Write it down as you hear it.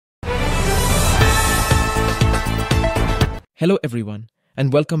Hello everyone,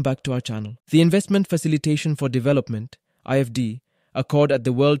 and welcome back to our channel. The Investment Facilitation for Development, IFD, accord at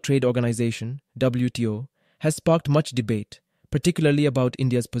the World Trade Organization, WTO, has sparked much debate, particularly about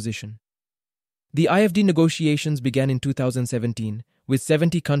India's position. The IFD negotiations began in 2017, with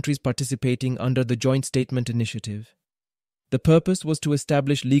 70 countries participating under the Joint Statement Initiative. The purpose was to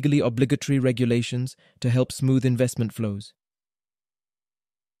establish legally obligatory regulations to help smooth investment flows.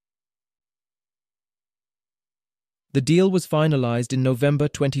 The deal was finalized in November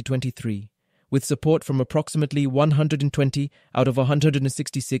 2023, with support from approximately 120 out of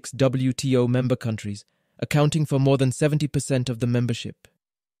 166 WTO member countries, accounting for more than 70% of the membership.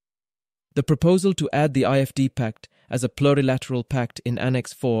 The proposal to add the IFD Pact as a plurilateral pact in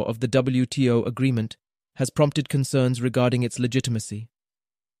Annex 4 of the WTO agreement has prompted concerns regarding its legitimacy.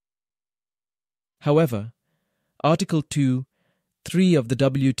 However, Article 2(3) of the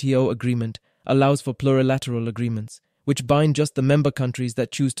WTO agreement allows for plurilateral agreements, which bind just the member countries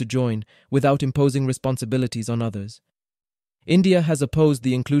that choose to join without imposing responsibilities on others. India has opposed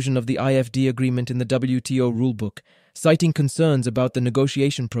the inclusion of the IFD agreement in the WTO rulebook, citing concerns about the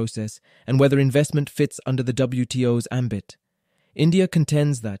negotiation process and whether investment fits under the WTO's ambit. India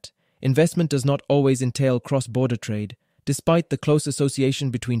contends that investment does not always entail cross-border trade, despite the close association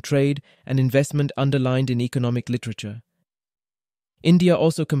between trade and investment underlined in economic literature. India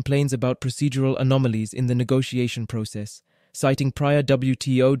also complains about procedural anomalies in the negotiation process, citing prior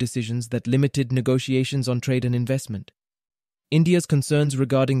WTO decisions that limited negotiations on trade and investment. India's concerns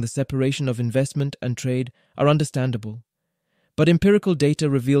regarding the separation of investment and trade are understandable, but empirical data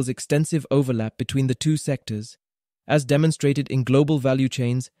reveals extensive overlap between the two sectors, as demonstrated in global value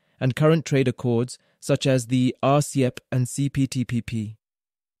chains and current trade accords such as the RCEP and CPTPP.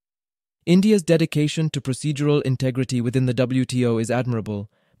 India's dedication to procedural integrity within the WTO is admirable,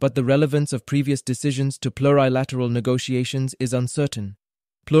 but the relevance of previous decisions to plurilateral negotiations is uncertain.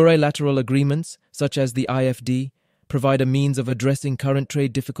 Plurilateral agreements, such as the IFD, provide a means of addressing current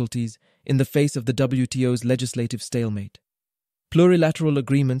trade difficulties in the face of the WTO's legislative stalemate. Plurilateral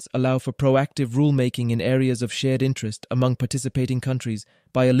agreements allow for proactive rulemaking in areas of shared interest among participating countries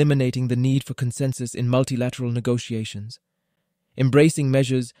by eliminating the need for consensus in multilateral negotiations. Embracing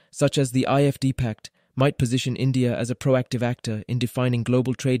measures such as the IFD Pact might position India as a proactive actor in defining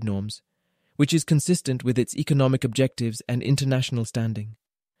global trade norms, which is consistent with its economic objectives and international standing.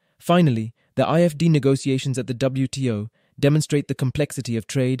 Finally, the IFD negotiations at the WTO demonstrate the complexity of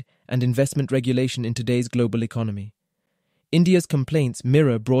trade and investment regulation in today's global economy. India's complaints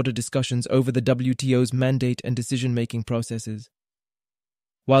mirror broader discussions over the WTO's mandate and decision-making processes.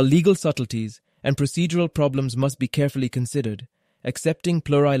 While legal subtleties and procedural problems must be carefully considered, accepting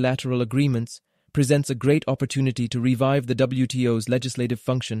plurilateral agreements presents a great opportunity to revive the WTO's legislative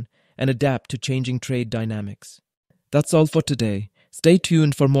function and adapt to changing trade dynamics. That's all for today. Stay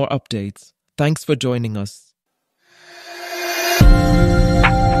tuned for more updates. Thanks for joining us.